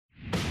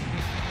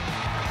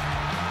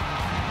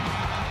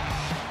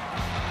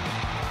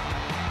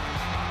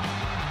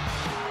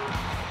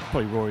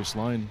Probably Rory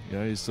Sloane. You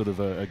know, he's sort of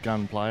a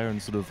gun player and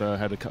sort of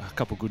had a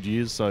couple good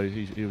years, so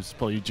he was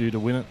probably due to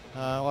win it.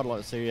 I'd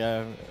like to see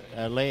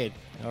Laird.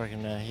 I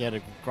reckon he had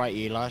a great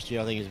year last year.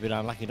 I think he was a bit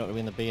unlucky not to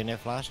win the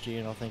BNF last year,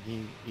 and I think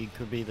he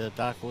could be the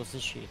dark horse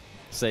this year.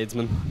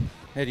 Seedsman.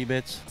 Eddie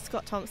Betts.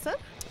 Scott Thompson.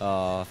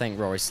 I think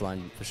Rory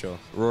Sloane for sure.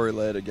 Rory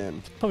Laird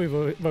again. Probably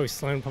Rory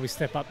Sloane, probably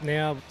step up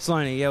now.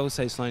 Sloaney, yeah, we'll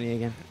say Sloaney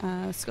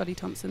again. Scotty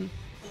Thompson.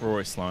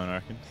 Rory Sloane, I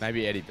reckon.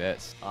 Maybe Eddie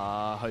Betts.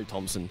 Ho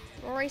Thompson.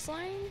 Rory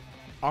Sloane.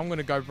 I'm going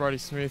to go Brodie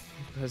Smith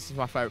because he's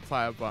my favourite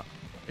player, but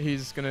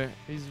he's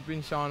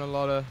been showing a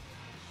lot of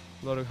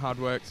hard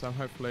work, so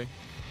hopefully